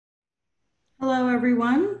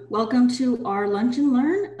everyone. Welcome to our Lunch and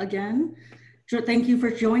Learn again. Thank you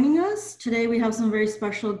for joining us. Today we have some very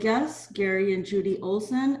special guests, Gary and Judy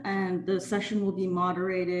Olson, and the session will be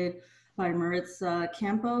moderated by Maritza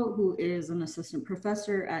Campo, who is an assistant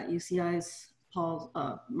professor at UCI's Paul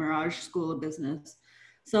Mirage School of Business.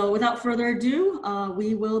 So without further ado,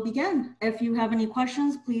 we will begin. If you have any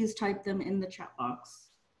questions, please type them in the chat box.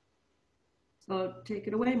 So take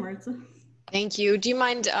it away, Maritza. Thank you. Do you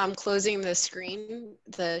mind closing the screen,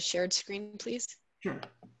 the shared screen, please? Sure.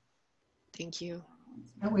 Thank you.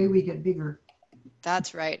 That way we get bigger.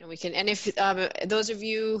 That's right. And we can, and if those of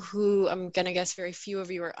you who, I'm going to guess very few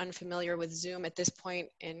of you are unfamiliar with Zoom at this point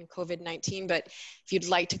in COVID-19, but if you'd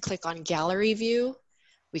like to click on gallery view,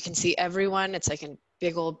 we can see everyone. It's like a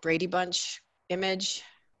big old Brady Bunch image.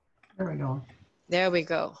 There we go. There we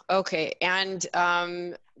go. Okay. And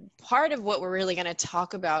part of what we're really going to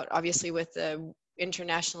talk about, obviously with the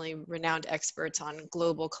internationally renowned experts on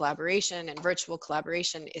global collaboration and virtual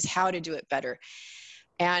collaboration, is how to do it better.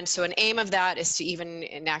 And so an aim of that is to even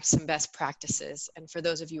enact some best practices. And for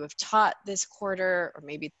those of you who have taught this quarter, or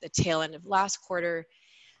maybe the tail end of last quarter,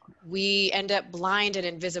 we end up blind and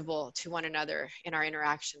invisible to one another in our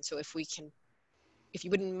interaction. So if you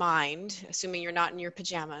wouldn't mind, assuming you're not in your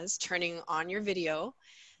pajamas, turning on your video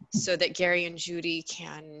so that Gary and Judy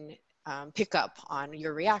can pick up on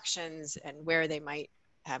your reactions and where they might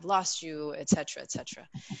have lost you, et cetera,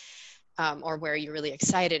 or where you're really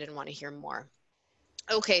excited and want to hear more.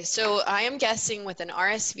 Okay, so I am guessing with an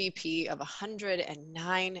RSVP of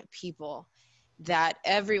 109 people that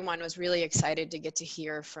everyone was really excited to get to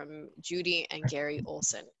hear from Judy and Gary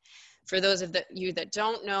Olson. For those of you that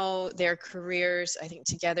don't know their careers, I think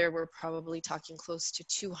together we're probably talking close to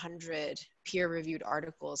 200 peer-reviewed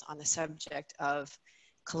articles on the subject of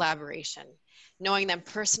collaboration. Knowing them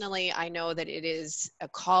personally, I know that it is a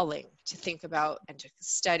calling to think about and to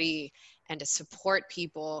study and to support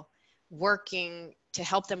people working to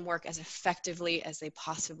help them work as effectively as they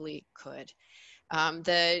possibly could.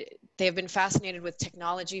 They have been fascinated with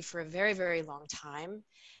technology for a very, very long time,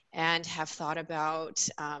 and have thought about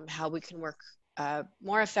how we can work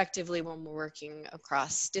more effectively when we're working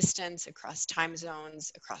across distance, across time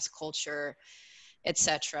zones, across culture,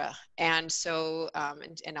 etc. And so,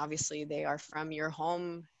 and obviously they are from your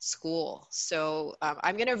home school. So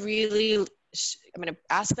I'm gonna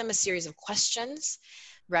ask them a series of questions,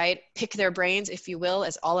 right? Pick their brains, if you will,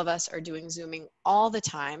 as all of us are doing Zooming all the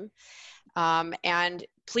time. And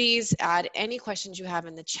please add any questions you have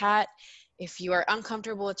in the chat. If you are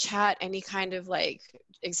uncomfortable with chat, any kind of like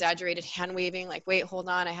exaggerated hand waving, like, wait, hold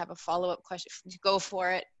on, I have a follow-up question, go for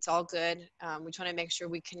it. It's all good. We just want to make sure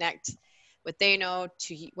we connect what they know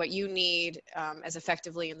to what you need as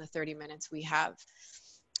effectively in the 30 minutes we have.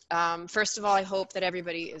 First of all, I hope that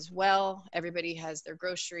everybody is well. Everybody has their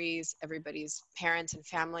groceries. Everybody's parents and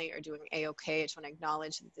family are doing A-okay. I just want to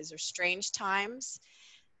acknowledge that these are strange times.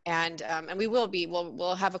 And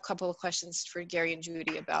we'll have a couple of questions for Gary and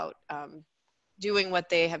Judy about doing what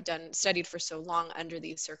they have studied for so long under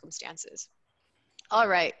these circumstances. All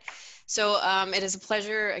right, so it is a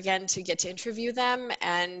pleasure again to get to interview them.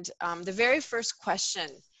 And the very first question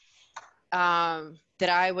that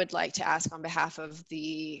I would like to ask on behalf of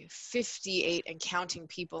the 58 and counting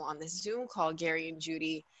people on this Zoom call, Gary and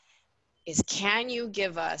Judy, is can you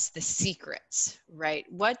give us the secrets, right?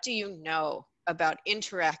 What do you know about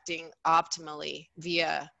interacting optimally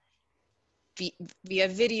via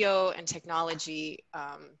video and technology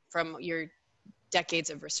from your decades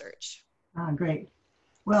of research? Great.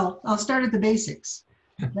 Well, I'll start at the basics.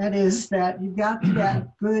 That is that you've got to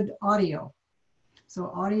get good audio.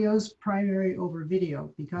 So audio's primary over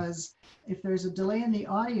video, because if there's a delay in the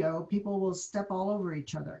audio, people will step all over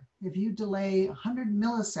each other. If you delay 100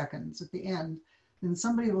 milliseconds at the end, then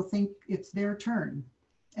somebody will think it's their turn.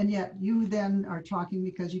 And yet you then are talking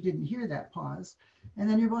because you didn't hear that pause. And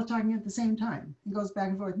then you're both talking at the same time. It goes back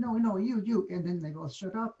and forth, no, you, and then they both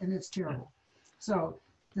shut up, and it's terrible. So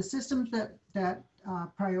the systems that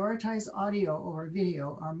prioritize audio over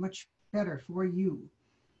video are much better for you.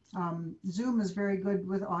 Zoom is very good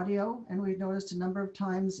with audio, and we've noticed a number of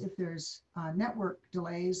times if there's network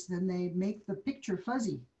delays, then they make the picture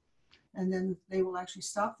fuzzy. And then they will actually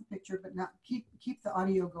stop the picture, but not keep the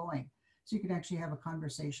audio going. So you can actually have a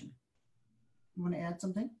conversation. You want to add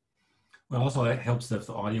something? Well, also it helps if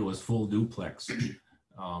the audio is full duplex,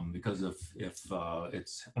 because if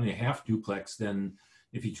it's only a half duplex, then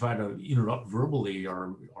if you try to interrupt verbally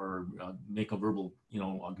or make a verbal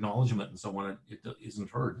acknowledgement and so on, it isn't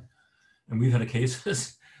heard. And we've had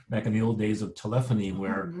cases back in the old days of telephony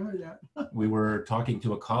where we were talking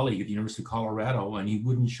to a colleague at the University of Colorado and he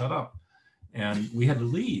wouldn't shut up. and we had to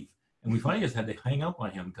leave. And we finally just had to hang up on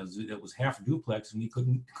him because it was half duplex, and we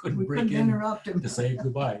couldn't break in interrupt him to say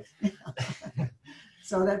goodbye.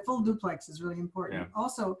 So that full duplex is really important. Yeah.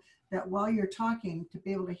 Also, that while you're talking, to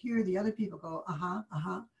be able to hear the other people go,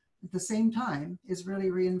 at the same time is really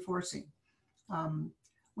reinforcing.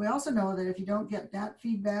 We also know that if you don't get that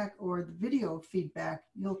feedback or the video feedback,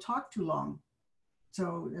 you'll talk too long.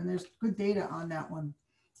 So, and there's good data on that one.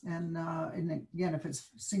 And again, if it's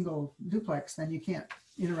single duplex, then you can't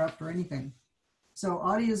interrupt or anything. So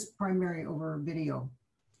audio is primary over video.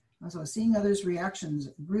 So seeing others' reactions,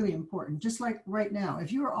 really important. Just like right now,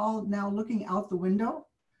 if you were all now looking out the window,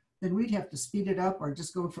 then we'd have to speed it up or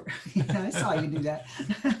just go for, I saw you do that.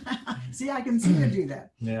 See, I can see you do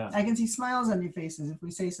that. Yeah. I can see smiles on your faces if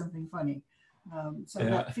we say something funny. So Yeah.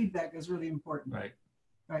 that feedback is really important. Right.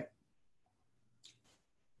 Right.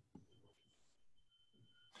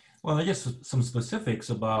 Well, I guess some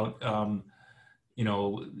specifics about, you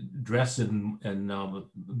know, dress in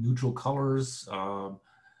neutral colors.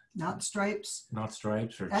 Not stripes. Not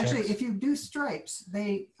stripes or Actually, checks. if you do stripes,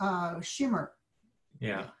 they shimmer.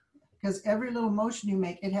 Yeah. Because every little motion you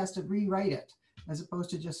make, it has to rewrite it as opposed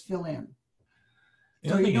to just fill in.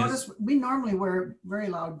 So you notice we normally wear very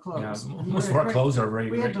loud clothes. Yeah, most of our clothes are very.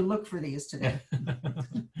 We had to look for these today.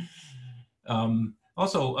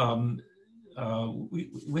 Also,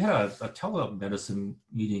 we had a telemedicine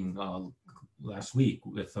meeting last week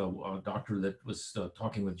with a doctor that was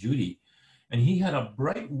talking with Judy, and he had a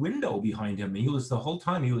bright window behind him. He was the whole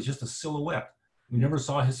time he was just a silhouette. We never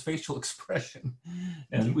saw his facial expression,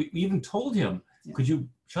 and we even told him, "Could you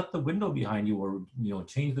shut the window behind you, or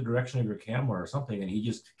change the direction of your camera or something?" And he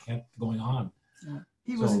just kept going on. Yeah.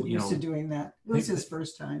 He wasn't used to doing that. It was his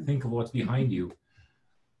first time. Think of what's behind you.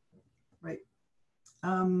 Right.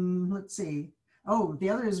 Let's see. Oh, the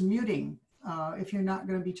other is muting. If you're not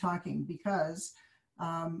going to be talking, because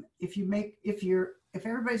if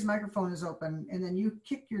everybody's microphone is open and then you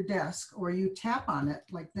kick your desk or you tap on it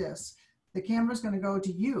like this, the camera's going to go to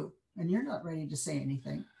you and you're not ready to say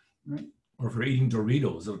anything, right? Or if you're eating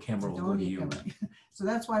Doritos, the camera will go to you. So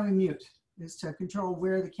that's why we mute, is to control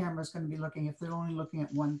where the camera is going to be looking if they're only looking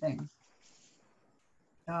at one thing.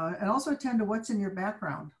 And also attend to what's in your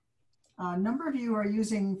background. A number of you are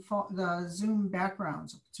using the Zoom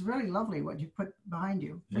backgrounds. It's really lovely what you put behind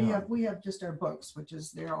you. Yeah. We have just our books, which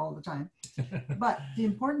is there all the time. But the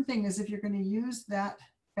important thing is if you're going to use that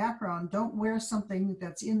background, don't wear something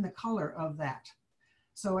that's in the color of that.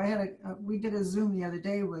 So we did a Zoom the other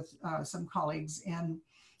day with some colleagues, and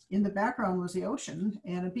in the background was the ocean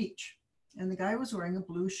and a beach. And the guy was wearing a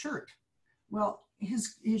blue shirt. Well,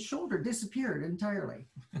 his shoulder disappeared entirely.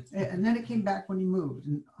 And then it came back when he moved.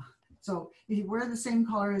 And so if you wear the same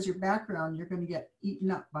color as your background, you're going to get eaten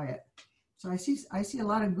up by it. So I see a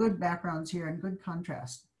lot of good backgrounds here and good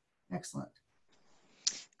contrast. Excellent.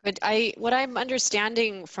 Good. What I'm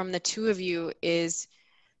understanding from the two of you is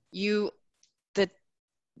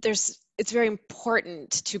it's very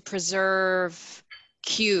important to preserve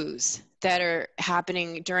cues that are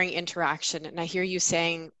happening during interaction. And I hear you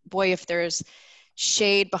saying, boy, if there's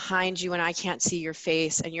shade behind you and I can't see your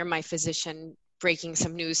face and you're my physician breaking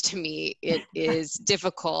some news to me, it is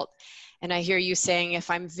difficult. And I hear you saying, if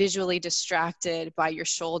I'm visually distracted by your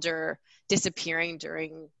shoulder disappearing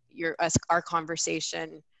during our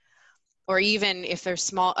conversation, or even if there's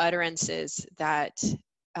small utterances that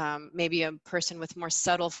maybe a person with more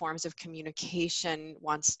subtle forms of communication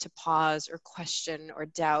wants to pause or question or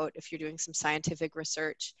doubt, if you're doing some scientific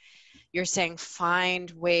research, you're saying find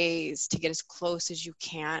ways to get as close as you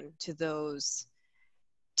can to those,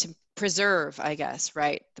 to preserve, I guess,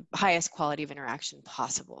 right, the highest quality of interaction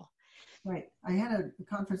possible. Right. I had a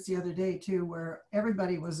conference the other day too, where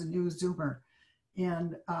everybody was a new Zoomer,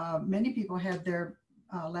 and many people had their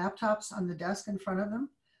laptops on the desk in front of them.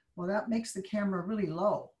 Well, that makes the camera really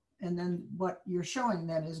low. And then what you're showing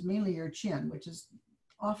then is mainly your chin, which is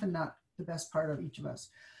often not the best part of each of us.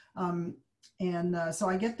 So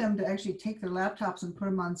I get them to actually take their laptops and put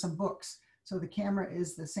them on some books. So the camera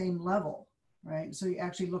is the same level, right? So you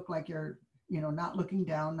actually look like you're, not looking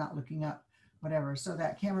down, not looking up, whatever. So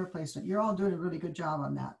that camera placement, you're all doing a really good job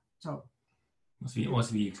on that. So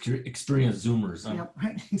must be experienced Zoomers. Huh? Yep,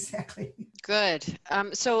 right, exactly. Good.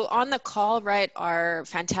 So on the call, right, are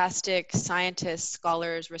fantastic scientists,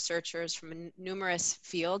 scholars, researchers from numerous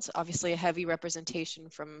fields, obviously a heavy representation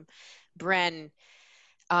from Bren.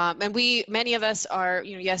 And many of us are,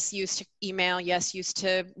 yes, used to email, yes, used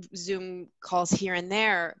to Zoom calls here and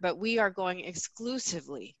there, but we are going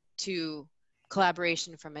exclusively to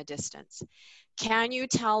collaboration from a distance. Can you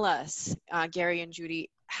tell us, Gary and Judy,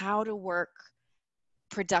 how to work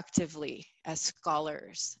productively as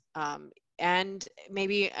scholars, and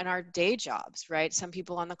maybe in our day jobs, right? Some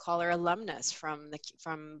people on the call are alumnus from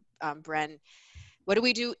Bren. What do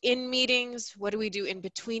we do in meetings? What do we do in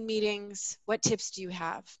between meetings? What tips do you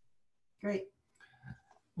have? Great.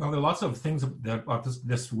 Well, there are lots of things about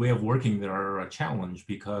this way of working that are a challenge,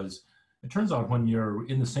 because it turns out when you're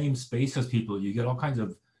in the same space as people, you get all kinds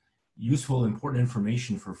of useful, important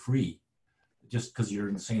information for free, just because you're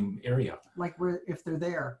in the same area. Like if they're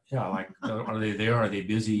there. Yeah, like are they there? Are they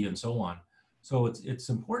busy? And so on. So it's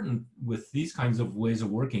important with these kinds of ways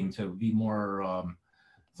of working to be more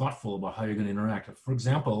thoughtful about how you're going to interact. For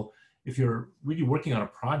example, if you're really working on a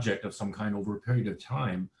project of some kind over a period of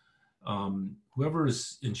time, whoever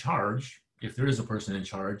is in charge, if there is a person in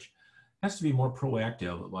charge, has to be more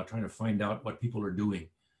proactive about trying to find out what people are doing,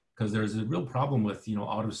 because there's a real problem with,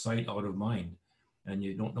 out of sight, out of mind, and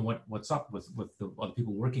you don't know what's up with the other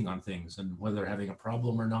people working on things and whether they're having a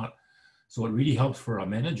problem or not. So it really helps for a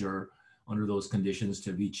manager under those conditions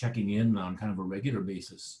to be checking in on kind of a regular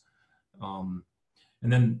basis.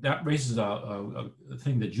 And then that raises a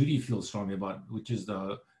thing that Judy feels strongly about, which is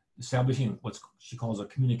establishing what she calls a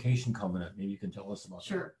communication covenant. Maybe you can tell us about that.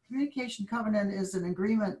 Sure. Communication covenant is an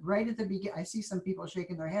agreement right at the beginning. I see some people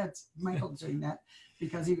shaking their heads. Michael's doing that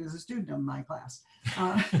because he was a student of my class.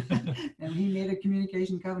 And he made a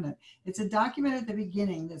communication covenant. It's a document at the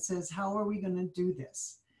beginning that says, how are we going to do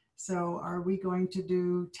this? So are we going to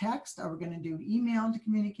do text? Are we going to do email to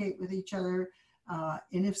communicate with each other?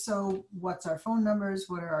 And if so, what's our phone numbers?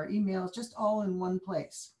 What are our emails? Just all in one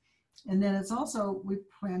place. And then it's also, we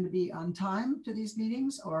plan to be on time to these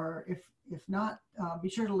meetings, or if not, be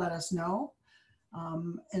sure to let us know.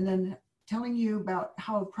 And then telling you about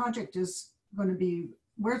how a project is going to be,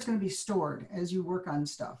 where it's going to be stored as you work on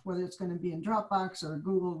stuff, whether it's going to be in Dropbox or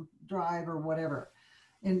Google Drive or whatever.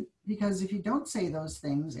 And because if you don't say those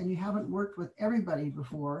things and you haven't worked with everybody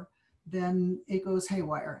before, then it goes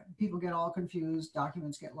haywire. People get all confused,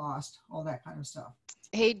 documents get lost, all that kind of stuff.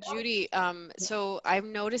 Hey, Judy, so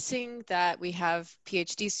I'm noticing that we have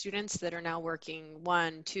PhD students that are now working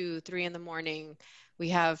 1, 2, 3 in the morning. We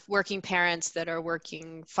have working parents that are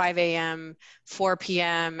working 5 a.m., 4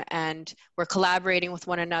 p.m., and we're collaborating with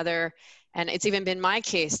one another. And it's even been my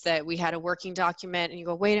case that we had a working document and you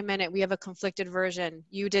go, wait a minute, we have a conflicted version.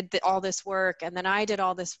 You did all this work and then I did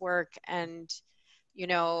all this work, and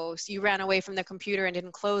so you ran away from the computer and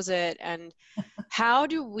didn't close it. And how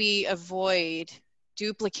do we avoid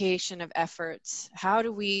duplication of efforts? How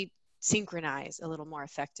do we synchronize a little more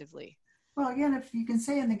effectively? Well, again, if you can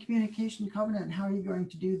say in the communication covenant, how are you going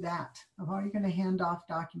to do that? How are you going to hand off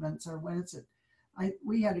documents, or when it's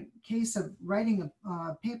we had a case of writing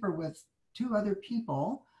a paper with 2 other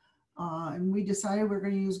people, and we decided we were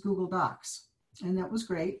going to use Google Docs. And that was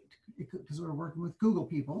great because we were working with Google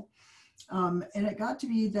people. And it got to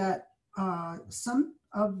be that some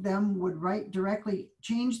of them would write directly,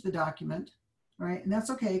 change the document, right? And that's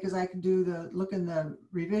okay, because I can look in the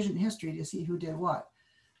revision history to see who did what.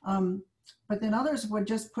 But then others would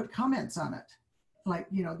just put comments on it. Like,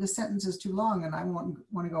 this sentence is too long, and I want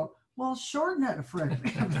to go, well, shorten it for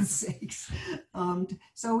heaven's sakes.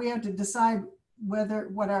 So we have to decide what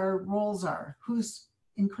our roles are, who's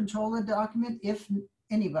in control of the document, if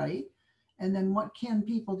anybody, and then what can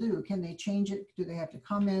people do? Can they change it? Do they have to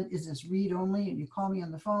comment? Is this read only? And you call me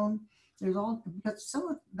on the phone? Because some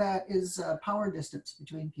of that is power distance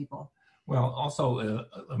between people. Well, also,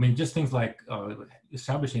 just things like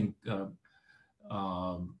establishing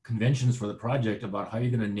conventions for the project about how you're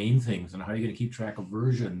going to name things and how you're going to keep track of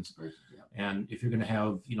versions. Yeah. And if you're going to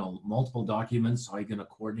have, multiple documents, how are you going to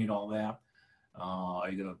coordinate all that? Are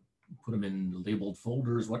you going to put them in labeled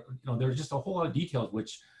folders? There's just a whole lot of details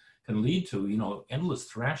which can lead to, endless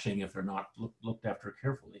thrashing if they're not looked after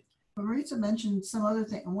carefully. Marisa mentioned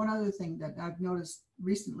one other thing that I've noticed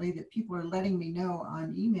recently, that people are letting me know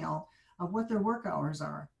on email of what their work hours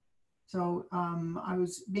are. So I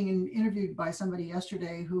was being interviewed by somebody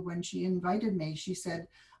yesterday who, when she invited me, she said,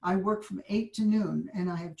 I work from 8 to noon and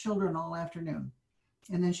I have children all afternoon.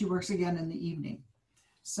 And then she works again in the evening.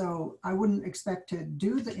 So I wouldn't expect to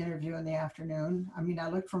do the interview in the afternoon. I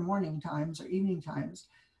look for morning times or evening times.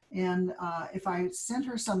 And if I sent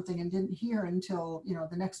her something and didn't hear until,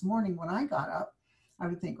 the next morning when I got up, I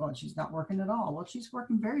would think, oh, she's not working at all. Well, she's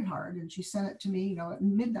working very hard, and she sent it to me, at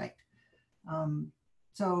midnight.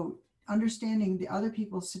 So understanding the other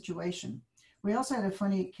people's situation. We also had a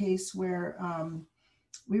funny case where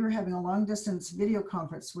we were having a long distance video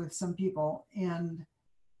conference with some people, and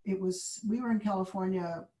we were in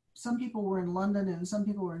California. Some people were in London and some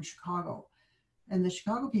people were in Chicago. And the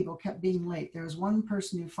Chicago people kept being late. There was one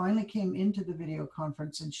person who finally came into the video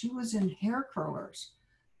conference, and she was in hair curlers.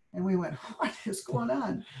 And we went, what is going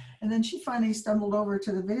on? And then she finally stumbled over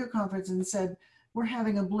to the video conference and said, we're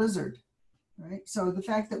having a blizzard, right? So the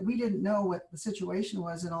fact that we didn't know what the situation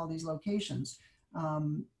was in all these locations,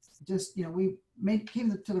 just, you know, we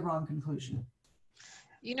came to the wrong conclusion.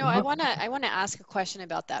 You know, I want to ask a question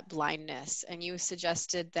about that blindness. And you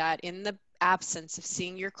suggested that in the absence of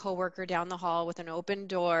seeing your coworker down the hall with an open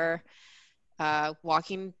door,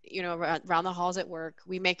 walking, you know, around the halls at work,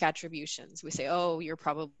 we make attributions. We say, oh, you're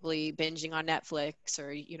probably binging on Netflix,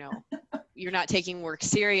 or, you know, you're not taking work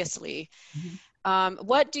seriously.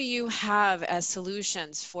 What do you have as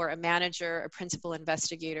solutions for a manager, a principal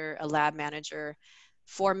investigator, a lab manager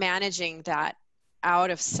for managing that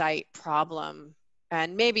out of sight problem?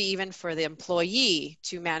 And maybe even for the employee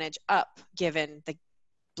to manage up, given the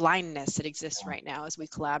blindness that exists right now as we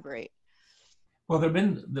collaborate. Well, there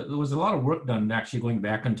was a lot of work done actually going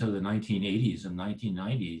back into the 1980s and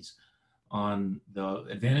 1990s on the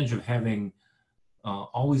advantage of having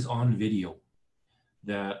always on video.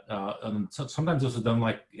 That sometimes this was done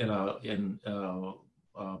like in an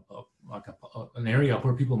area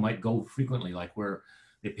where people might go frequently, like where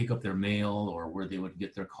they pick up their mail or where they would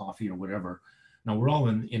get their coffee or whatever. Now we're all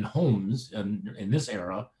in homes and in this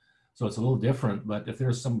era, so it's a little different. But if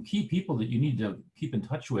there's some key people that you need to keep in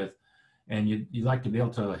touch with, and you'd like to be able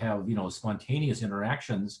to have, you know, spontaneous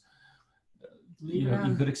interactions, you know,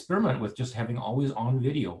 you could experiment with just having always on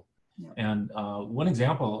video. Yeah. And one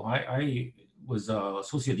example, I was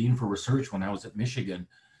associate dean for research when I was at Michigan,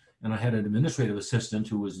 and I had an administrative assistant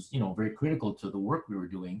who was, you know, very critical to the work we were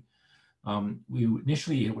doing. We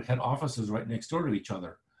initially had offices right next door to each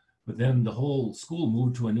other. But then the whole school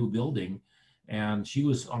moved to a new building, and she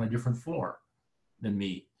was on a different floor than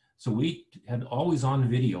me. So we had always on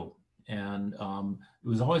video, and it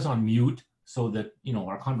was always on mute so that, you know,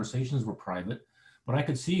 our conversations were private. But I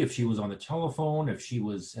could see if she was on the telephone, if she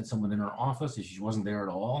had someone in her office, if she wasn't there at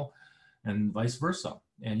all, and vice versa.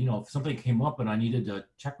 And, you know, if something came up and I needed to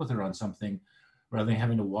check with her on something, rather than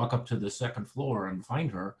having to walk up to the second floor and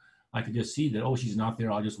find her, I could just see that, oh, she's not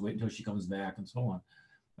there. I'll just wait until she comes back, and so on.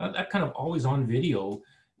 That kind of always on video,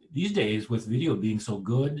 these days with video being so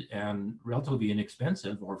good and relatively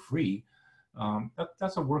inexpensive or free,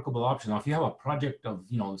 that's a workable option. Now, if you have a project of,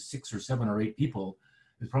 you know, 6 or 7 or 8 people,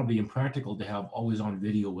 it's probably impractical to have always on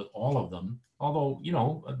video with all of them. Although, you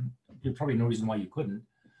know, there's probably no reason why you couldn't.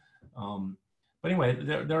 But anyway,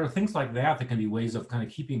 there are things like that can be ways of kind of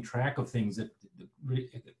keeping track of things that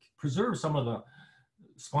preserve some of the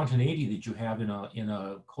spontaneity that you have in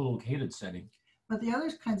a co-located setting. But the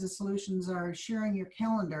other kinds of solutions are sharing your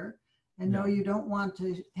calendar, and no, you don't want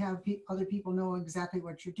to have other people know exactly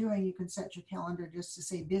what you're doing. You can set your calendar just to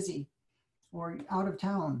say busy or out of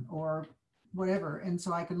town or whatever. And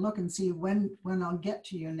so I can look and see when I'll get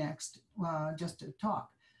to you next, just to talk.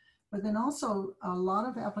 But then also a lot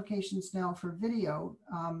of applications now for video,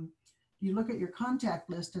 you look at your contact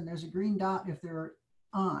list and there's a green dot if they're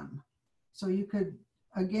on. So you could,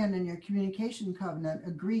 again, in your communication covenant,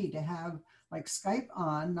 agree to have like Skype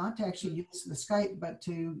on, not to actually use the Skype, but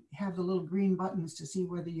to have the little green buttons to see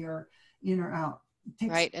whether you're in or out.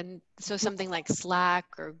 Right, and so something like Slack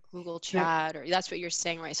or Google Chat, or that's what you're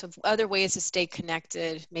saying, right? So other ways to stay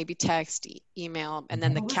connected, maybe text, email, and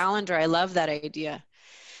then the calendar. I love that idea.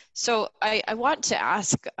 So I want to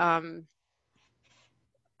ask,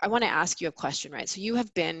 you a question, right? So you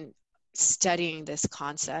have been studying this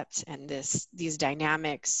concept and these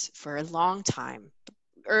dynamics for a long time.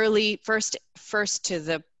 Early, first to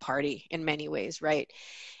the party in many ways, right?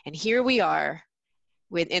 And here we are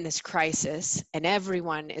in this crisis, and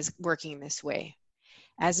everyone is working this way.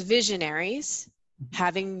 As visionaries,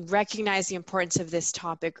 having recognized the importance of this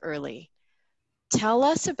topic early, tell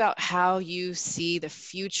us about how you see the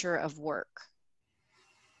future of work.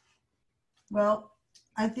 Well,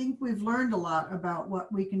 I think we've learned a lot about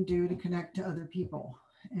what we can do to connect to other people.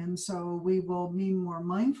 And so we will be more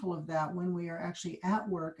mindful of that when we are actually at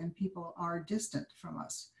work and people are distant from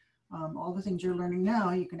us. All the things you're learning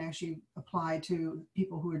now, you can actually apply to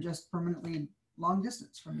people who are just permanently long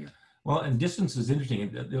distance from you. Well, and distance is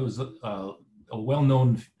interesting. There was a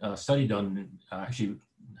well-known study done actually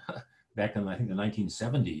back in, I think, the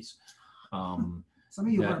 1970s. Some of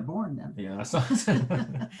you weren't born then. Yeah.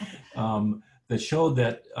 That showed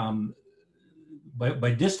that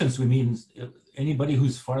by distance, we mean anybody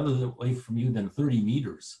who's farther away from you than 30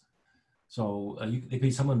 meters. So they could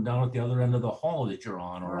be someone down at the other end of the hall that you're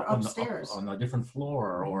on, or upstairs on a different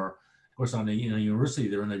floor, or of course on a university,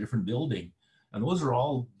 they're in a different building. And those are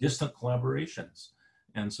all distant collaborations.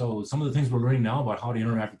 And so some of the things we're learning now about how to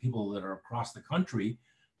interact with people that are across the country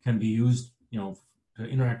can be used, to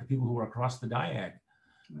interact with people who are across the diag.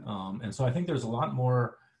 And so I think there's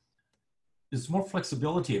more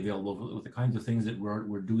flexibility available with the kinds of things that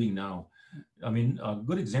we're doing now. I mean, a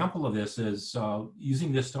good example of this is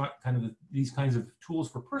using these kinds of tools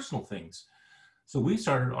for personal things. So we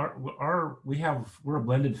started we're a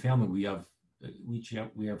blended family. We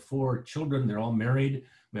have 4 children. They're all married.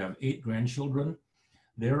 We have 8 grandchildren.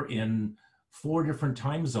 They're in 4 different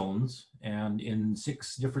time zones and in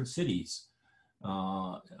 6 different cities.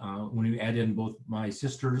 When you add in both my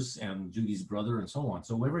sisters and Judy's brother and so on.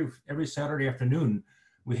 So every Saturday afternoon,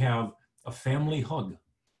 we have a family hug.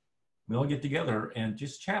 We all get together and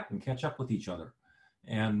just chat and catch up with each other.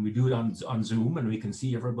 And we do it on Zoom, and we can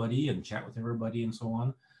see everybody and chat with everybody and so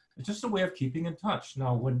on. It's just a way of keeping in touch.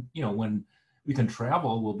 Now, when we can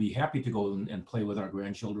travel, we'll be happy to go and play with our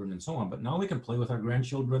grandchildren and so on. But now we can play with our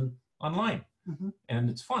grandchildren online, and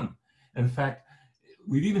it's fun. In fact,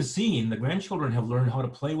 we've even seen the grandchildren have learned how to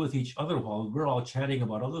play with each other while we're all chatting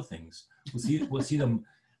about other things. We'll see them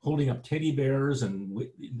holding up teddy bears and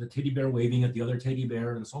the teddy bear waving at the other teddy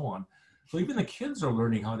bear and so on. So even the kids are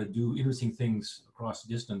learning how to do interesting things across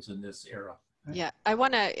distance in this era. Yeah, I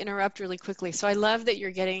want to interrupt really quickly. So I love that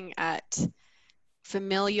you're getting at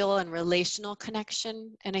familial and relational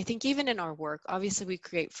connection. And I think even in our work, obviously we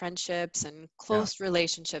create friendships and close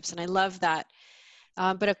relationships. And I love that.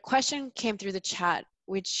 But a question came through the chat,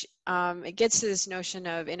 which it gets to this notion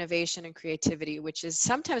of innovation and creativity, which is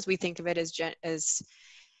sometimes we think of it as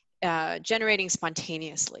generating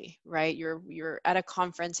spontaneously, right? You're at a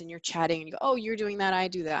conference and you're chatting and you go, oh, you're doing that, I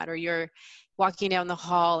do that. Or you're walking down the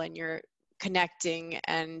hall and you're connecting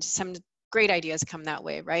and some great ideas come that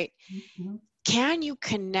way, right? Can you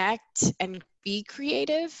connect and be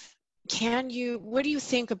creative? What do you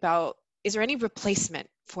think about, is there any replacement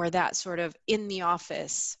for that sort of in the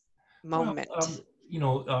office moment?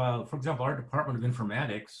 Well, for example, our Department of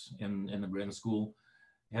Informatics in the Brand School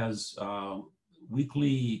has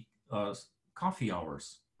weekly coffee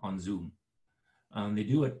hours on Zoom. They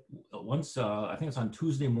do it once, I think it's on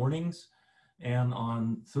Tuesday mornings and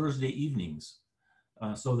on Thursday evenings,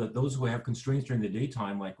 so that those who have constraints during the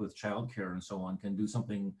daytime, like with childcare and so on, can do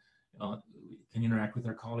something, can interact with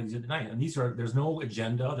their colleagues at night. And there's no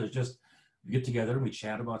agenda, there's just, we get together and we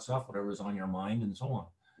chat about stuff, whatever's on your mind and so on.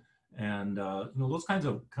 And those kinds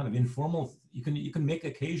of informal, you can make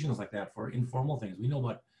occasions like that for informal things. We know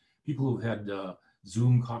about people who've had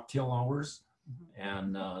Zoom cocktail hours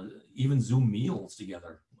and even Zoom meals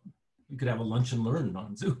together. We could have a lunch and learn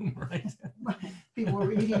on Zoom, right? People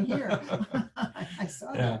were eating here. I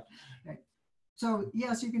saw that. Right. So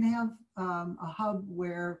yes, you can have a hub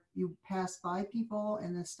where you pass by people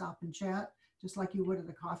and then stop and chat, just like you would at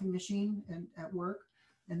the coffee machine and at work.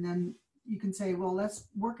 And then you can say, well, let's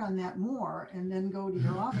work on that more, and then go to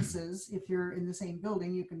your offices. If you're in the same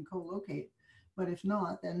building, you can co-locate. But if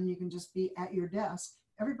not, then you can just be at your desk.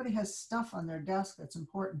 Everybody has stuff on their desk that's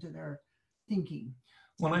important to their thinking.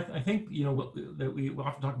 Well, I think, that we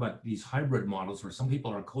often talk about these hybrid models where some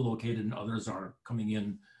people are co-located and others are coming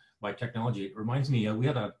in by technology. It reminds me, we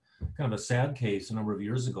had a kind of a sad case a number of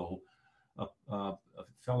years ago, a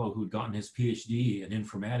fellow who'd gotten his PhD in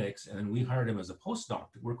informatics, and we hired him as a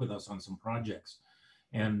postdoc to work with us on some projects.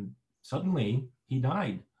 And suddenly he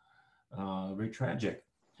died, very tragic.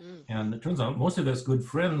 And it turns out most of us good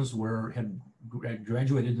friends had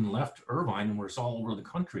graduated and left Irvine and were all over the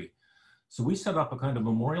country. So we set up a kind of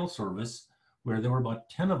memorial service where there were about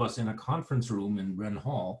 10 of us in a conference room in Bren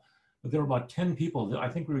Hall, but there were about 10 people. I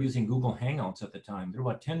think we were using Google Hangouts at the time. There were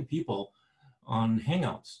about 10 people on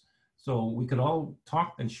Hangouts. So we could all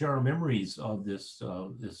talk and share our memories of this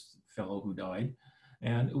fellow who died.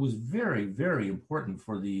 And it was very, very important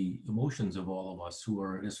for the emotions of all of us who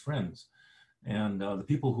are his friends. And the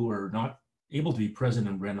people who are not able to be present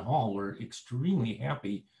in Bren Hall were extremely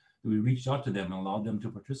happy that we reached out to them and allowed them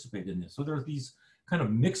to participate in this. So there are these kind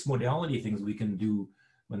of mixed modality things we can do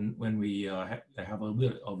when we have a little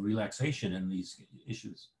bit of relaxation in these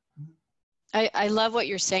issues. I love what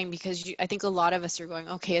you're saying, because I think a lot of us are going,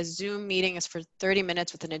 okay, a Zoom meeting is for 30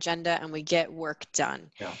 minutes with an agenda and we get work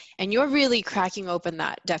done. Yeah. And you're really cracking open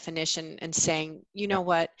that definition and saying, you know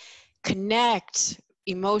what, connect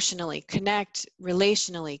emotionally, connect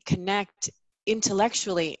relationally, connect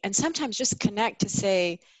intellectually, and sometimes just connect to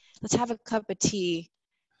say, let's have a cup of tea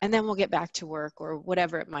and then we'll get back to work or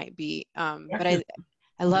whatever it might be. But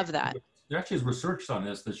I love that. There actually is research on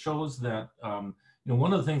this that shows that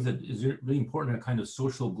one of the things that is really important in a kind of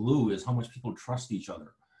social glue is how much people trust each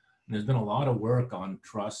other. And there's been a lot of work on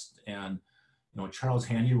trust, and Charles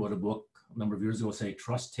Handy wrote a book a number of years ago say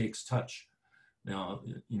trust takes touch. Now,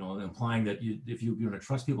 you know, implying that if you're going to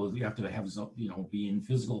trust people, you have to have some, you know, be in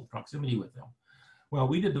physical proximity with them. Well,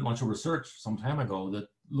 we did a bunch of research some time ago that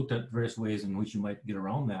looked at various ways in which you might get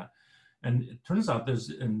around that. And it turns out there's,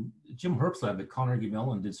 in Jim Herbst's lab at Carnegie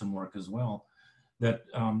Mellon did some work as well, that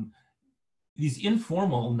these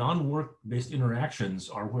informal, non-work-based interactions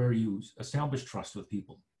are where you establish trust with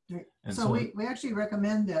people. Right. And so we actually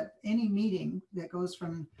recommend that any meeting that goes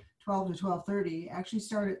from 12 to 12:30 actually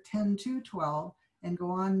start at 10 to 12 and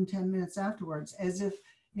go on 10 minutes afterwards, as if,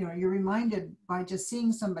 you know, you're reminded by just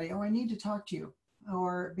seeing somebody, oh, I need to talk to you.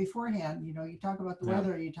 Or beforehand, you know, you talk about the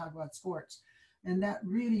weather, you talk about sports. And that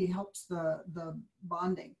really helps the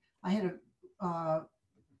bonding. I had a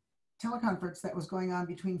teleconference that was going on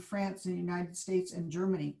between France and the United States and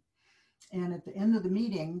Germany. And at the end of the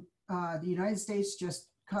meeting, the United States just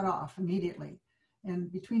cut off immediately.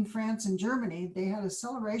 And between France and Germany, they had a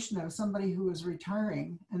celebration of somebody who was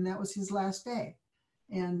retiring, and that was his last day.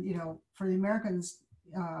 And, you know, for the Americans,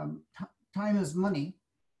 time is money.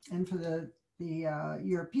 And for the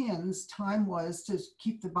Europeans, time was to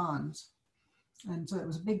keep the bonds. And so it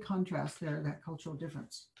was a big contrast there, that cultural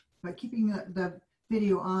difference. But keeping the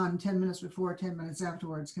video on 10 minutes before, 10 minutes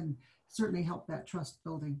afterwards can certainly help that trust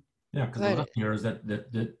building. Yeah, because the lesson here is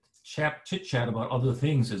that chit chat about other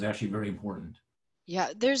things is actually very important. Yeah,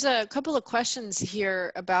 there's a couple of questions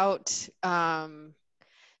here about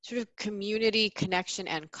sort of community connection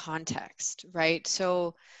and context, right?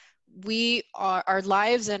 So our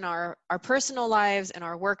lives and our personal lives and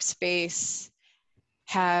our workspace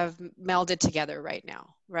have melded together right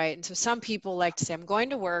now, right? And so some people like to say, I'm going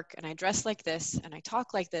to work and I dress like this and I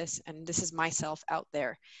talk like this and this is myself out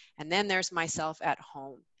there. And then there's myself at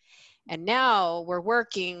home. And now we're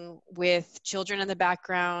working with children in the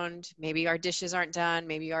background. Maybe our dishes aren't done,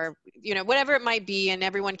 maybe our, you know, whatever it might be, and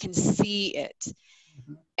everyone can see it.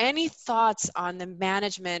 Mm-hmm. Any thoughts on the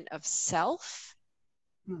management of self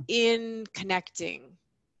in connecting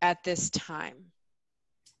at this time?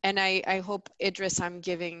 And I hope, Idris, I'm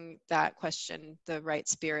giving that question the right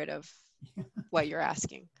spirit of what you're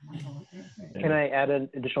asking. Can I add an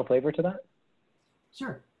additional flavor to that?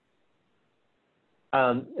 Sure.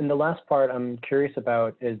 In the last part, I'm curious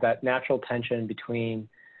about is that natural tension between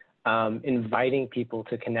inviting people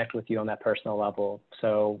to connect with you on that personal level.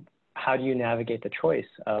 So how do you navigate the choice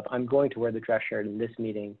of, I'm going to wear the dress shirt in this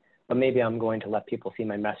meeting, but maybe I'm going to let people see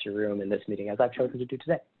my messy room in this meeting, as I've chosen to do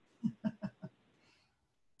today?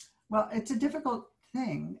 Well, it's a difficult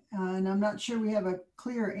thing, and I'm not sure we have a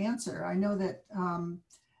clear answer. I know that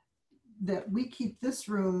that we keep this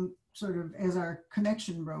room sort of as our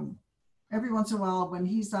connection room. Every once in a while, when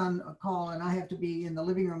he's on a call and I have to be in the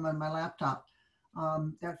living room on my laptop,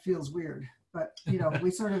 that feels weird. But, you know,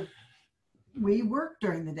 we work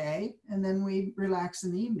during the day and then we relax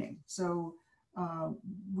in the evening. So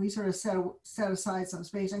we sort of set aside some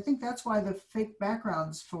space. I think that's why the fake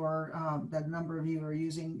backgrounds for that a number of you are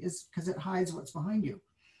using is because it hides what's behind you.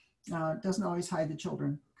 It doesn't always hide the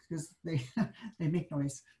children because they make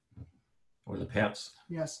noise. Or the pets.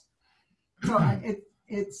 Yes. So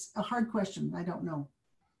it's a hard question. I don't know.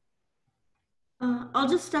 I'll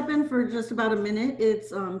just step in for just about a minute.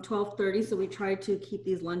 It's 12:30, so we try to keep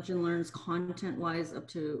these lunch and learns content-wise up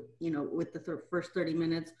to, you know, with the first 30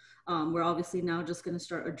 minutes. We're obviously now just going to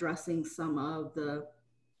start addressing some of the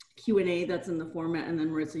Q&A that's in the format, and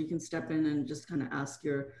then so you can step in and just kind of ask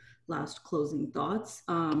your last closing thoughts.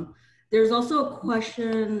 There's also a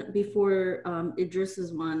question before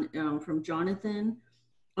Idris's one from Jonathan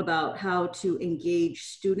about how to engage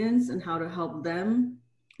students and how to help them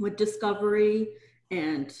with discovery.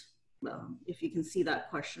 And if you can see that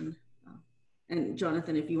question. And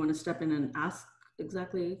Jonathan, if you want to step in and ask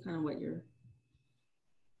exactly kind of what you're.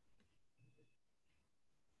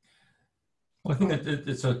 Well, I think that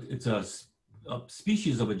it's a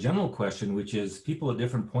species of a general question, which is people at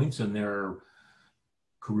different points in their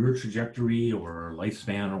career trajectory or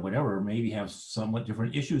lifespan or whatever maybe have somewhat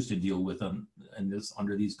different issues to deal with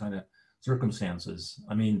under these kind of circumstances.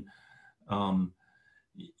 I mean,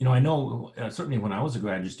 you know, I know certainly when I was a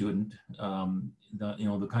graduate student,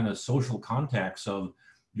 the kind of social contacts of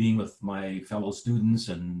being with my fellow students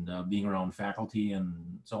and being around faculty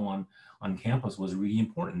and so on campus was really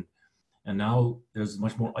important. And now there's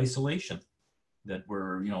much more isolation, that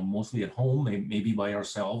we're, you know, mostly at home, maybe by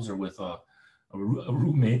ourselves or with a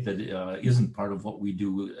roommate that isn't part of what we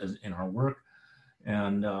do in our work.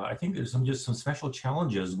 And I think there's just some special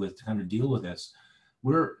challenges to kind of deal with this.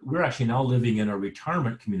 We're actually now living in a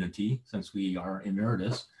retirement community since we are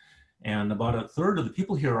emeritus, and about a third of the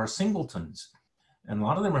people here are singletons. And a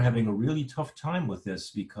lot of them are having a really tough time with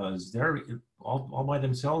this because they're all by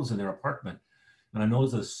themselves in their apartment. And I know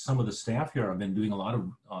that some of the staff here have been doing a lot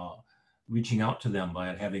of reaching out to them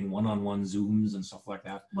by having one-on-one Zooms and stuff like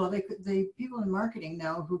that. Well, the people in marketing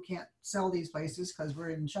now who can't sell these places because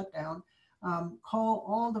we're in shutdown, call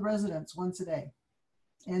all the residents once a day.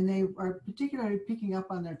 And they are particularly picking up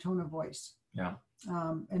on their tone of voice. Yeah.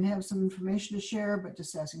 And have some information to share, but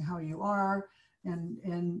just asking how you are.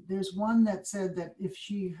 And there's one that said that if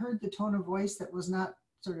she heard the tone of voice that was not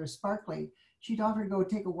sort of sparkly, she'd offer to go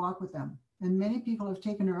take a walk with them. And many people have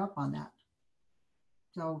taken her up on that.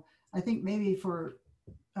 So I think maybe for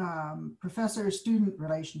professor-student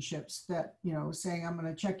relationships that, you know, saying, I'm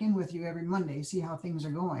going to check in with you every Monday, see how things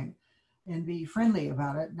are going, and be friendly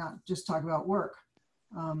about it, not just talk about work.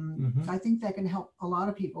 I think that can help a lot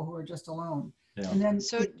of people who are just alone. Yeah. And then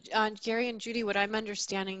So Gary and Judy, what I'm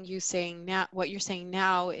understanding you saying now, what you're saying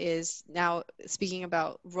now is now speaking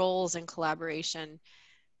about roles and collaboration,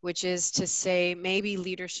 which is to say maybe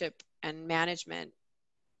leadership and management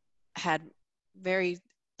had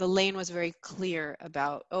the lane was very clear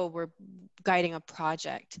about, oh, we're guiding a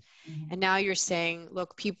project. And now you're saying,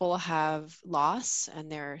 look, people have loss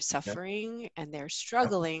and they're suffering and they're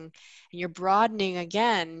struggling, and you're broadening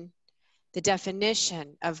again the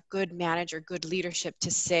definition of good manager, good leadership, to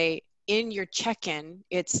say in your check-in,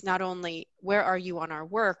 it's not only where are you on our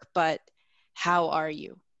work, but how are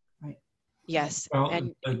you? Right. Yes. Well,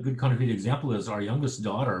 and a good concrete example is our youngest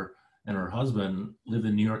daughter and her husband live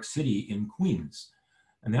in New York City in Queens.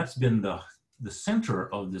 And that's been the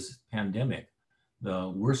center of this pandemic. The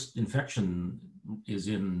worst infection is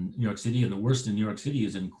in New York City, and the worst in New York City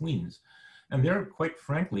is in Queens. And they're quite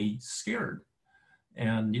frankly scared.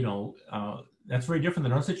 And, you know, that's very different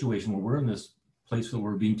than our situation where we're in this place where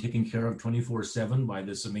we're being taken care of 24/7 by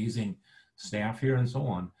this amazing staff here and so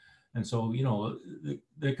on. And so, you know,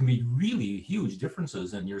 there can be really huge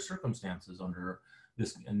differences in your circumstances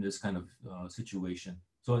in this kind of situation.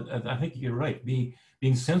 So I think you're right.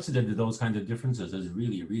 Being sensitive to those kinds of differences is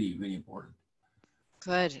really, really, really important.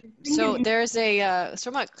 Good. So there's a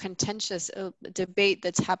somewhat contentious debate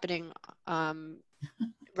that's happening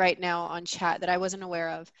right now on chat that I wasn't aware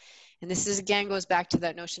of. And this is, again, goes back to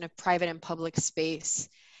that notion of private and public space.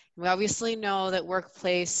 We obviously know that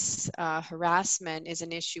workplace harassment is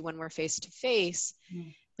an issue when we're face to face,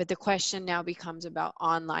 but the question now becomes about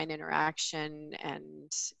online interaction.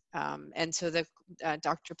 And so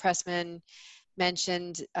Dr. Pressman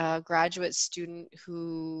mentioned a graduate student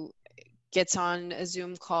who gets on a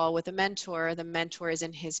Zoom call with a mentor. The mentor is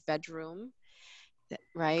in his bedroom,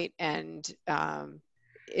 right? And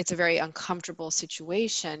it's a very uncomfortable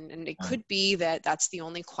situation. And it could be that that's the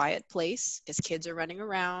only quiet place because kids are running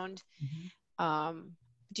around.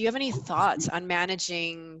 Do you have any thoughts on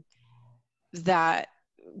managing that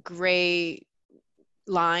gray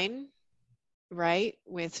line, right,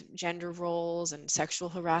 with gender roles and sexual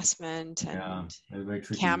harassment and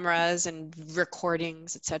cameras and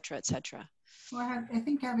recordings, et cetera, et cetera? Well, I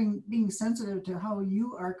think being sensitive to how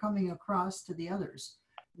you are coming across to the others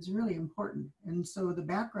is really important. And so the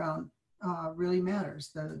background really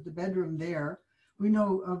matters. The bedroom there, we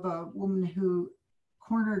know of a woman who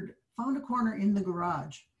found a corner in the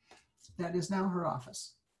garage that is now her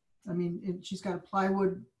office. I mean, she's got a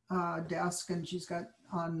plywood desk, and she's got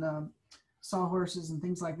on sawhorses and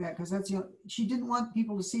things like that, because that's, you know, she didn't want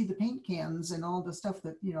people to see the paint cans and all the stuff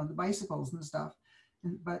that, you know, the bicycles and stuff.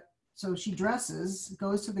 But so she dresses,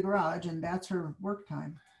 goes to the garage, and that's her work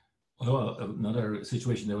time. Well, another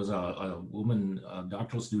situation, there was a woman, a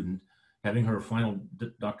doctoral student, having her final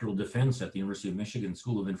doctoral defense at the University of Michigan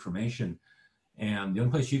School of Information. And the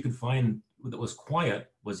only place she could find that was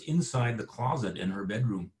quiet was inside the closet in her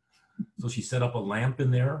bedroom. So she set up a lamp in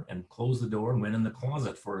there and closed the door and went in the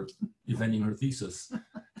closet for defending her thesis. So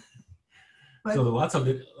there are lots of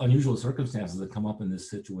unusual circumstances that come up in this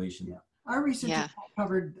situation. Yeah. Our research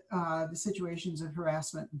covered the situations of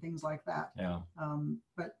harassment and things like that. Yeah.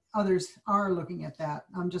 But others are looking at that.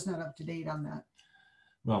 I'm just not up to date on that.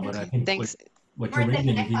 Well, but I think what you're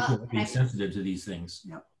raising is people being sensitive to these things.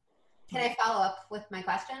 Yep. Can I follow up with my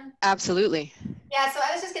question? Absolutely. Yeah, so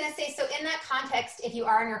I was just going to say, so in that context, if you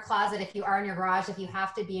are in your closet, if you are in your garage, if you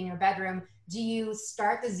have to be in your bedroom, do you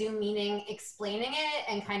start the Zoom meeting explaining it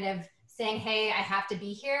and kind of saying, hey, I have to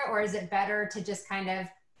be here? Or is it better to just kind of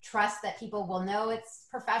trust that people will know it's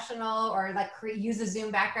professional, or like use a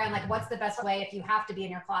Zoom background? Like, what's the best way if you have to be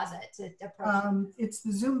in your closet to approach it? It's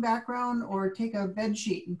the Zoom background, or take a bed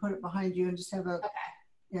sheet and put it behind you and just have a,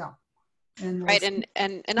 yeah. And right, and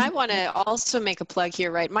I want to also make a plug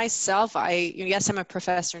here, right? Myself, yes, I'm a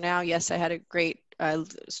professor now. Yes, I had a great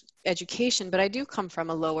education, but I do come from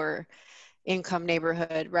a lower income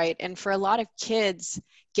neighborhood, right? And for a lot of kids,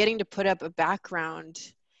 getting to put up a background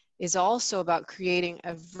is also about creating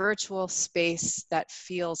a virtual space that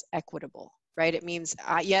feels equitable, right? It means,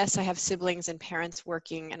 yes, I have siblings and parents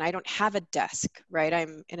working and I don't have a desk, right?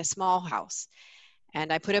 I'm in a small house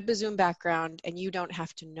and I put up a Zoom background and you don't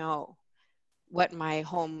have to know what my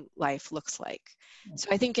home life looks like. So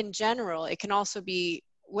I think in general, it can also be,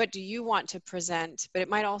 what do you want to present? But it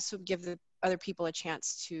might also give the other people a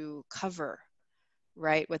chance to cover,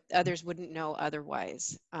 right, what others wouldn't know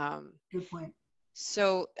otherwise. Good point.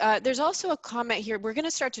 So there's also a comment here. We're going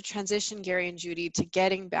to start to transition, Gary and Judy, to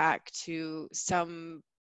getting back to some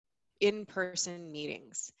in-person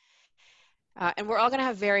meetings. And we're all going to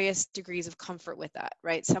have various degrees of comfort with that,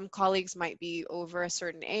 right? Some colleagues might be over a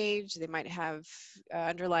certain age. They might have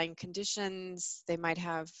underlying conditions. They might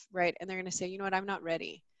have, right? And they're going to say, you know what, I'm not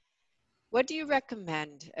ready. What do you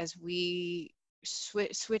recommend as we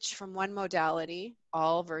switch from one modality,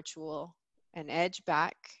 all virtual, and edge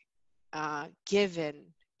back, given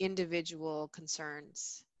individual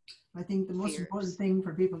concerns? I think the most important thing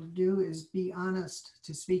for people to do is be honest,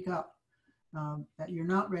 to speak up. That you're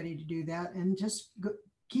not ready to do that, and just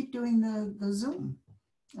keep doing the Zoom.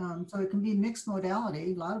 So it can be mixed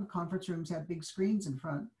modality. A lot of conference rooms have big screens in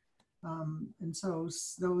front. And so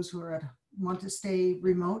those who want to stay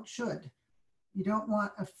remote should. You don't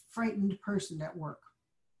want a frightened person at work.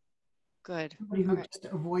 Good. Somebody who just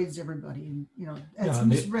avoids everybody, and as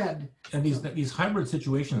misread. And these hybrid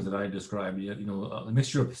situations that I described, a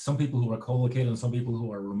mixture of some people who are co-located and some people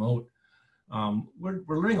who are remote. We're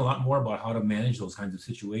learning a lot more about how to manage those kinds of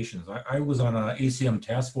situations. I was on an ACM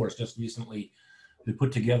task force just recently to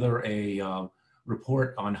put together a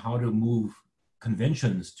report on how to move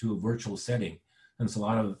conventions to a virtual setting, since a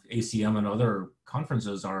lot of ACM and other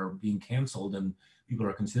conferences are being canceled and people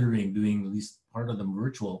are considering doing at least part of them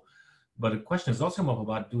virtual. But a question has also come up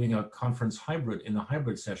about doing a conference hybrid in a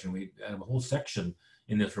hybrid session. We have a whole section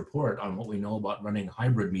in this report on what we know about running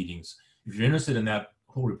hybrid meetings. If you're interested in that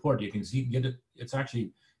whole report, you can get it. It's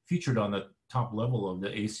actually featured on the top level of the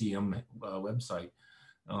ACM website.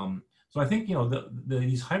 So I think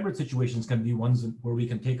these hybrid situations can be ones where we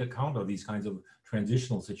can take account of these kinds of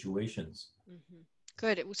transitional situations. Mm-hmm.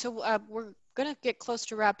 Good. So we're going to get close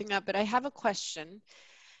to wrapping up, but I have a question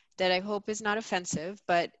that I hope is not offensive.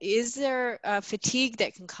 But is there fatigue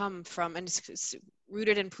that can come from, and it's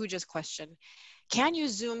rooted in Pooja's question, can you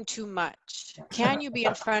Zoom too much? Can you be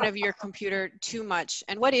in front of your computer too much?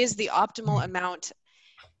 And what is the optimal amount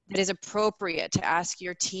that is appropriate to ask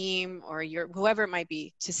your team or your whoever it might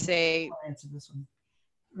be to say? I'll answer this one.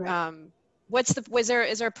 Right. Is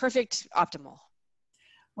there a perfect optimal?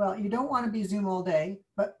 Well, you don't want to be Zoom all day,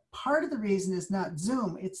 but part of the reason is not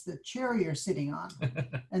Zoom, it's the chair you're sitting on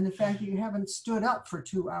and the fact that you haven't stood up for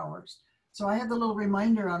 2 hours. So I have the little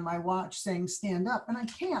reminder on my watch saying stand up, and I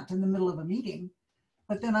can't in the middle of a meeting,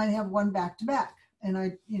 but then I have one back to back, and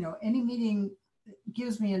any meeting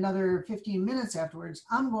gives me another 15 minutes afterwards,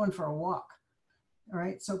 I'm going for a walk. All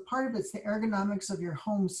right. So part of it's the ergonomics of your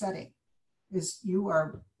home setting is you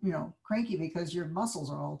are, cranky because your muscles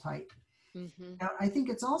are all tight. Mm-hmm. Now, I think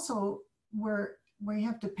it's also where we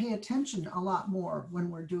have to pay attention a lot more when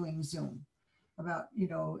we're doing Zoom about,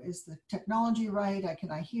 is the technology right? Can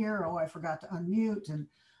I hear? Oh, I forgot to unmute. And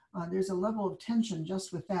there's a level of tension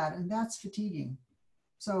just with that. And that's fatiguing.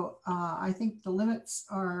 So I think the limits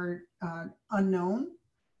are unknown,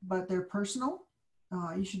 but they're personal.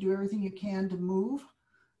 You should do everything you can to move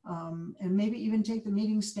and maybe even take the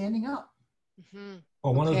meeting standing up. Mm-hmm.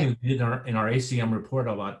 Well, one of the things we did in our ACM report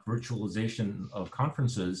about virtualization of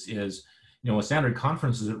conferences is, a standard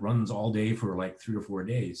conference is it runs all day for like 3 or 4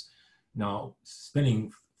 days. Now,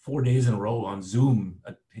 spending 4 days in a row on Zoom,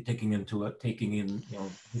 participating in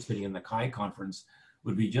the CHI conference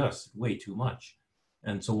would be just way too much.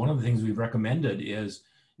 And so one of the things we've recommended is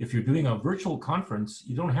if you're doing a virtual conference,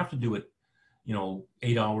 you don't have to do it,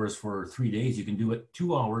 8 hours for 3 days. You can do it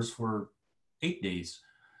 2 hours for 8 days.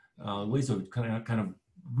 Ways of kind of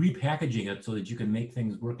repackaging it so that you can make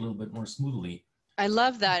things work a little bit more smoothly. I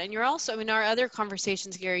love that. And you're also, in our other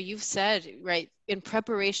conversations, Gary, you've said, right, in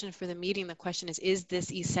preparation for the meeting, the question is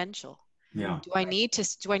this essential? Yeah. Do I need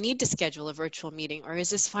to schedule a virtual meeting, or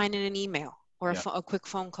is this fine in an email or a quick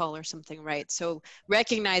phone call or something, right? So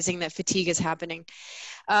recognizing that fatigue is happening.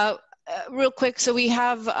 Real quick, so we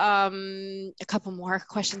have a couple more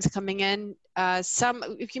questions coming in.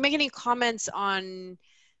 If you make any comments on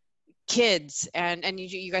kids and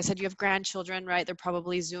you guys said you have grandchildren, right? They're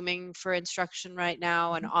probably Zooming for instruction right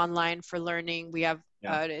now and online for learning. We have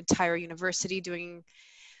an entire university doing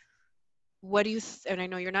what do you, and I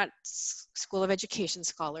know you're not School of Education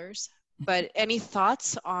scholars, but any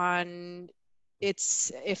thoughts on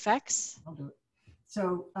its effects? I'll do it.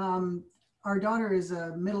 So our daughter is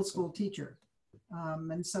a middle school teacher.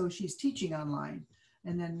 And so she's teaching online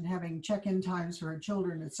and then having check-in times for her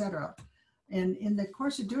children, etc. And in the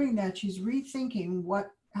course of doing that, she's rethinking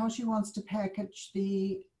how she wants to package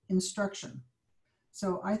the instruction.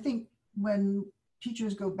 So I think when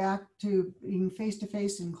teachers go back to being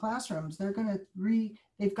face-to-face in classrooms, they're going to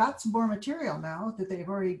they've got some more material now that they've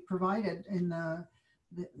already provided in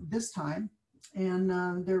this time. And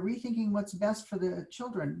they're rethinking what's best for the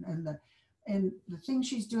children. And the thing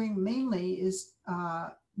she's doing mainly is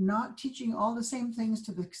not teaching all the same things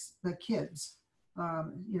to the kids.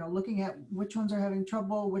 Looking at which ones are having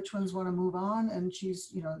trouble, which ones want to move on, and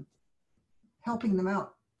she's, helping them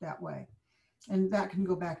out that way. And that can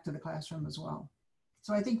go back to the classroom as well.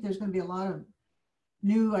 So I think there's going to be a lot of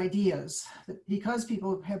new ideas that because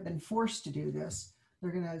people have been forced to do this,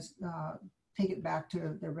 they're going to take it back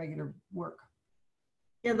to their regular work.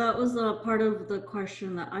 Yeah, that was a part of the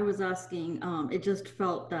question that I was asking. It just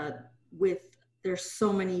felt that there's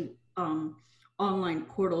so many online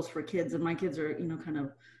portals for kids, and my kids are, kind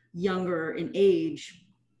of younger in age,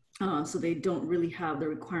 so they don't really have the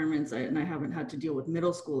requirements, and I haven't had to deal with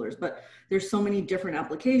middle schoolers, but there's so many different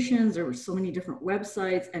applications, there were so many different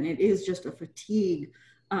websites, and it is just a fatigue.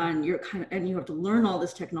 And you have to learn all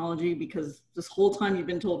this technology because this whole time you've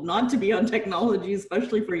been told not to be on technology,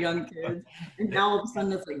 especially for young kids. And now all of a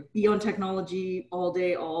sudden it's like be on technology all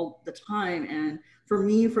day, all the time. And for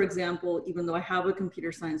me, for example, even though I have a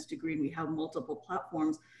computer science degree and we have multiple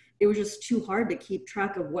platforms, it was just too hard to keep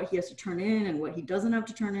track of what he has to turn in and what he doesn't have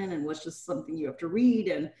to turn in and what's just something you have to read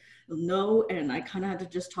and know. And I kind of had to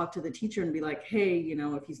just talk to the teacher and be like, hey,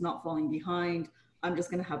 if he's not falling behind, I'm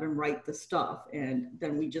just going to have him write the stuff. And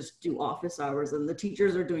then we just do office hours, and the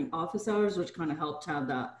teachers are doing office hours, which kind of helped have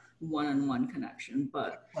that one-on-one connection.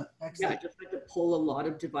 But yeah, I just had to pull a lot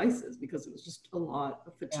of devices because it was just a lot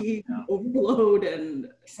of fatigue, overload, and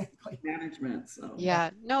management. So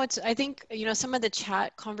yeah, no, I think, some of the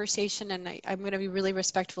chat conversation, and I'm going to be really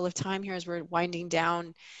respectful of time here as we're winding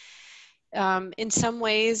down. In some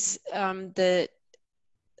ways,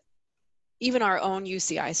 even our own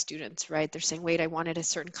UCI students, right? They're saying, wait, I wanted a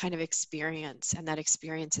certain kind of experience, and that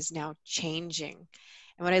experience is now changing.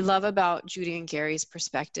 And what I love about Judy and Gary's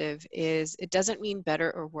perspective is it doesn't mean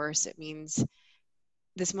better or worse. It means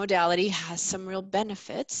this modality has some real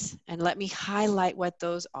benefits, and let me highlight what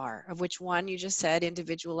those are, of which one you just said,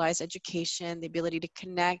 individualized education, the ability to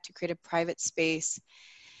connect, to create a private space.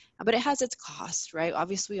 But it has its cost, right?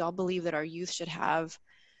 Obviously, we all believe that our youth should have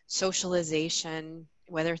socialization,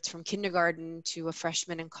 whether it's from kindergarten to a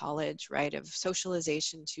freshman in college, right, of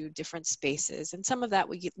socialization to different spaces. And some of that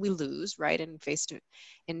we lose, right,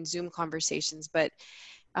 in Zoom conversations. But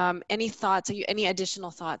any thoughts, any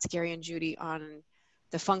additional thoughts, Gary and Judy, on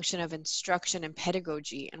the function of instruction and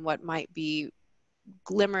pedagogy and what might be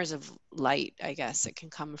glimmers of light, I guess, that can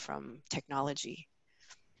come from technology?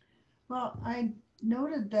 Well, I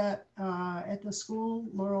noted that at the school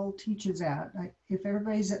Laurel teaches at, if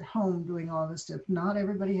everybody's at home doing all this stuff, not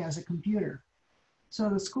everybody has a computer. So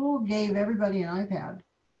the school gave everybody an iPad,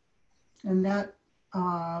 and that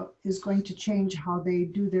is going to change how they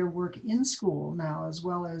do their work in school now as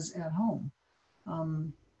well as at home.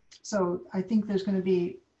 So I think there's going to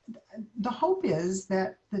be, the hope is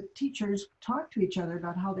that the teachers talk to each other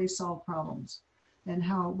about how they solve problems and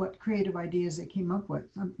what creative ideas they came up with.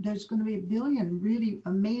 There's going to be a billion really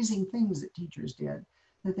amazing things that teachers did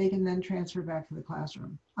that they can then transfer back to the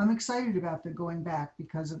classroom. I'm excited about the going back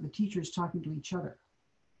because of the teachers talking to each other.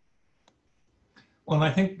 Well,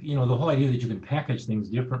 I think, the whole idea that you can package things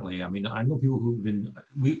differently. I mean, I know people who've been,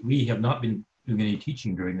 we have not been doing any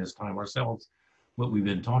teaching during this time ourselves, but we've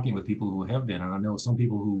been talking with people who have been. And I know some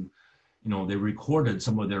people who, they recorded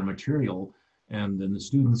some of their material, and then the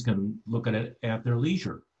students can look at it at their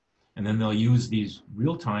leisure. And then they'll use these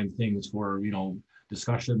real-time things for,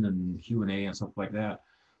 discussion and Q&A and stuff like that.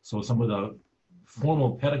 So some of the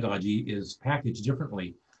formal pedagogy is packaged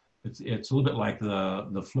differently. It's a little bit like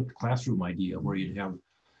the flipped classroom idea, where you'd have,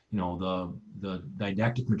 the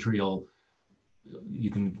didactic material,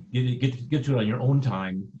 you can get to it on your own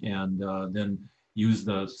time, and then use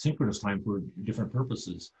the synchronous time for different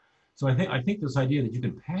purposes. So I think this idea that you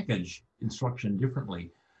can package instruction differently,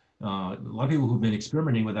 a lot of people who've been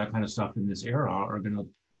experimenting with that kind of stuff in this era are going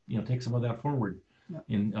to, take some of that forward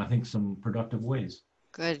in, I think, some productive ways.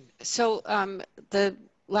 Good. So the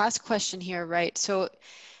last question here, right? So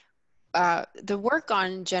the work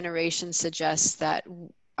on generation suggests that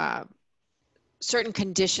certain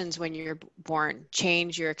conditions when you're born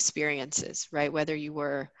change your experiences, right? Whether you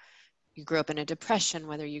grew up in a depression,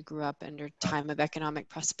 whether you grew up under time of economic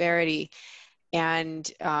prosperity.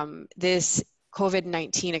 And this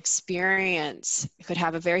COVID-19 experience could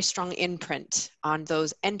have a very strong imprint on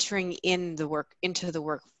those entering into the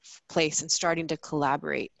workplace and starting to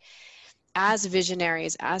collaborate. As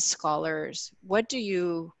visionaries, as scholars, what do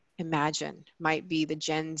you imagine might be the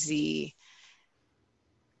Gen Z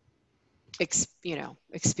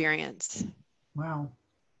experience? Wow.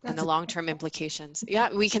 And the long-term implications. Yeah,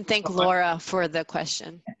 we can thank Laura for the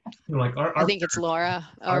question. Like I think it's Laura,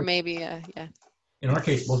 or maybe, yeah. In our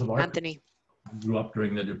case, both of our Anthony grew up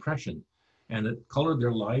during the Depression, and it colored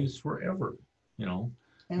their lives forever. And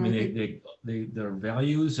I mean, their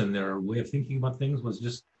values and their way of thinking about things was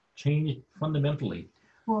just changed fundamentally.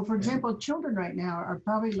 Well, for example, children right now are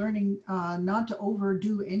probably learning not to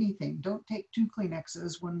overdo anything. Don't take 2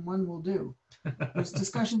 Kleenexes when 1 will do. There's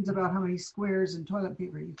discussions about how many squares and toilet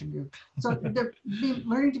paper you can do. So they're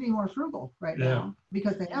learning to be more frugal right now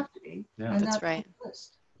because they have to be. Yeah. And That's right.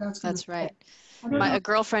 That's right. A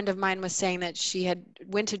girlfriend of mine was saying that she had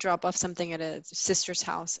went to drop off something at a sister's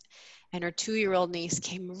house, and her 2-year-old niece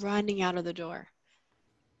came running out of the door.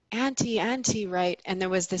 Auntie, right? And there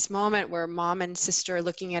was this moment where mom and sister are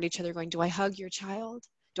looking at each other going, do I hug your child?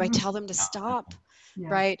 Do I tell them to stop? Yeah.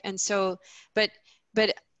 Right? And so, but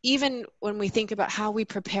even when we think about how we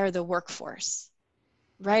prepare the workforce,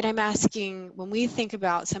 right? I'm asking, when we think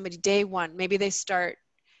about somebody day one, maybe they start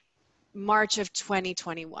March of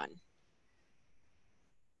 2021.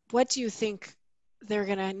 What do you think they're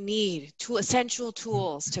gonna need? Essential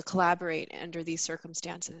tools to collaborate under these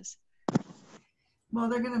circumstances? Well,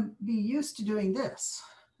 they're going to be used to doing this.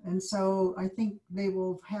 And so I think they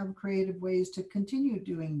will have creative ways to continue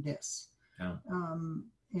doing this. Yeah.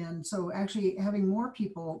 And so actually having more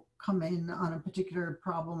people come in on a particular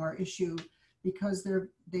problem or issue, because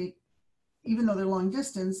they even though they're long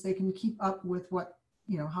distance, they can keep up with what,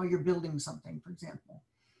 how you're building something, for example.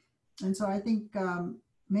 And so I think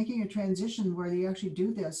making a transition where you actually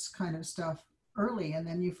do this kind of stuff early, and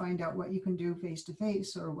then you find out what you can do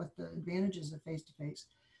face-to-face or what the advantages of face-to-face.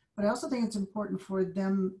 But I also think it's important for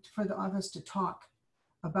the office to talk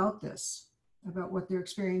about this, about what their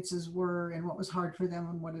experiences were and what was hard for them,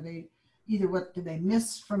 and what did they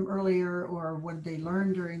miss from earlier, or what did they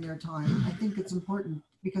learn during their time. I think it's important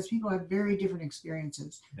because people have very different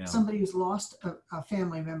experiences. Yeah. Somebody who's lost a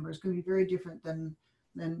family member is going to be very different than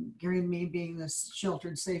Gary and me being this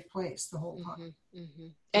sheltered, safe place the whole time. Mm-hmm.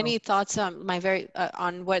 Any thoughts on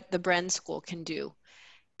on what the Bren School can do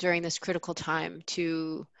during this critical time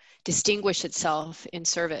to distinguish itself in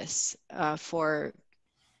service for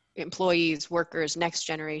employees, workers, next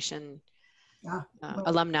generation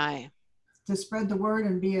alumni? To spread the word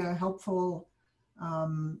and be a helpful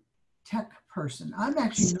tech person. I'm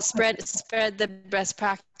actually spread the best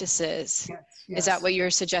practices. Yes. Is that what you're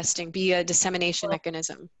suggesting? Be a dissemination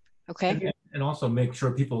mechanism. Okay. And also make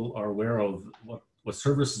sure people are aware of what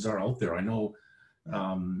services are out there. I know,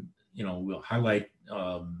 we'll highlight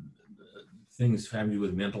things having to do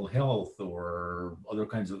with mental health or other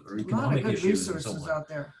kinds of economic issues and so on. Out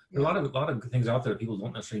there. Yeah. There are a lot of things out there people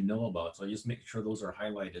don't necessarily know about. So just make sure those are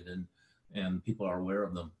highlighted and people are aware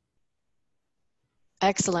of them.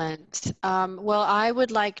 Excellent. Well, I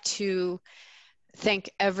would like to thank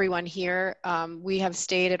everyone here. We have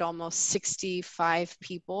stayed at almost 65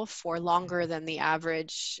 people for longer than the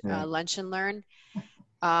average lunch and learn.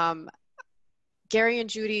 Gary and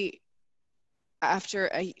Judy, after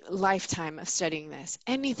a lifetime of studying this,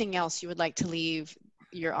 anything else you would like to leave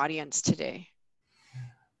your audience today?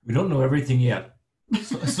 We don't know everything yet.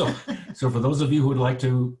 So for those of you who would like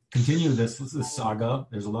to continue this saga,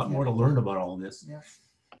 there's a lot more to learn about all this. Yeah.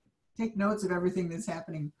 Take notes of everything that's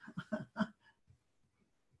happening.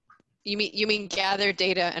 You mean gather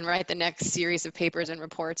data and write the next series of papers and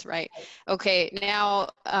reports, right? Okay, now,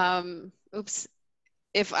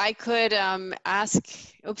 if I could ask,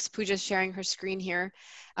 Pooja's sharing her screen here.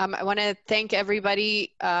 I want to thank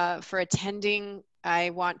everybody for attending.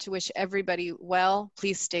 I want to wish everybody well.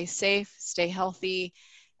 Please stay safe, stay healthy,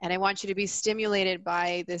 and I want you to be stimulated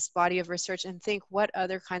by this body of research and think, what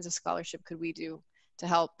other kinds of scholarship could we do to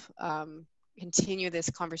help continue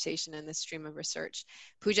this conversation and this stream of research.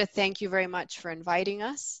 Pooja, thank you very much for inviting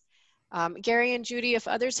us. Gary and Judy, if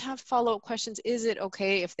others have follow-up questions, is it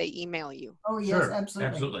okay if they email you? Oh, yes, sure,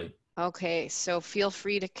 absolutely. Okay, so feel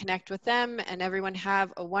free to connect with them, and everyone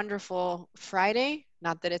have a wonderful Friday.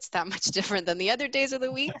 Not that it's that much different than the other days of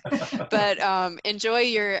the week, but enjoy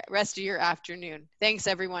your rest of your afternoon. Thanks,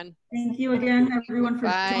 everyone. Thank you again, everyone, for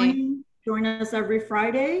joining. Join us every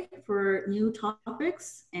Friday for new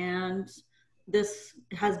topics. And this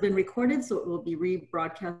has been recorded, so it will be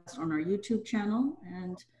rebroadcast on our YouTube channel.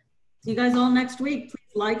 And see you guys all next week.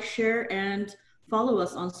 Please like, share, and follow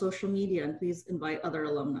us on social media, and please invite other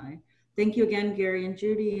alumni. Thank you again, Gary and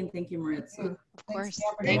Judy, and thank you, Maritza. Of course.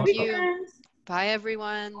 Thanks, Thank you. Bye,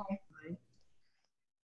 everyone. Bye.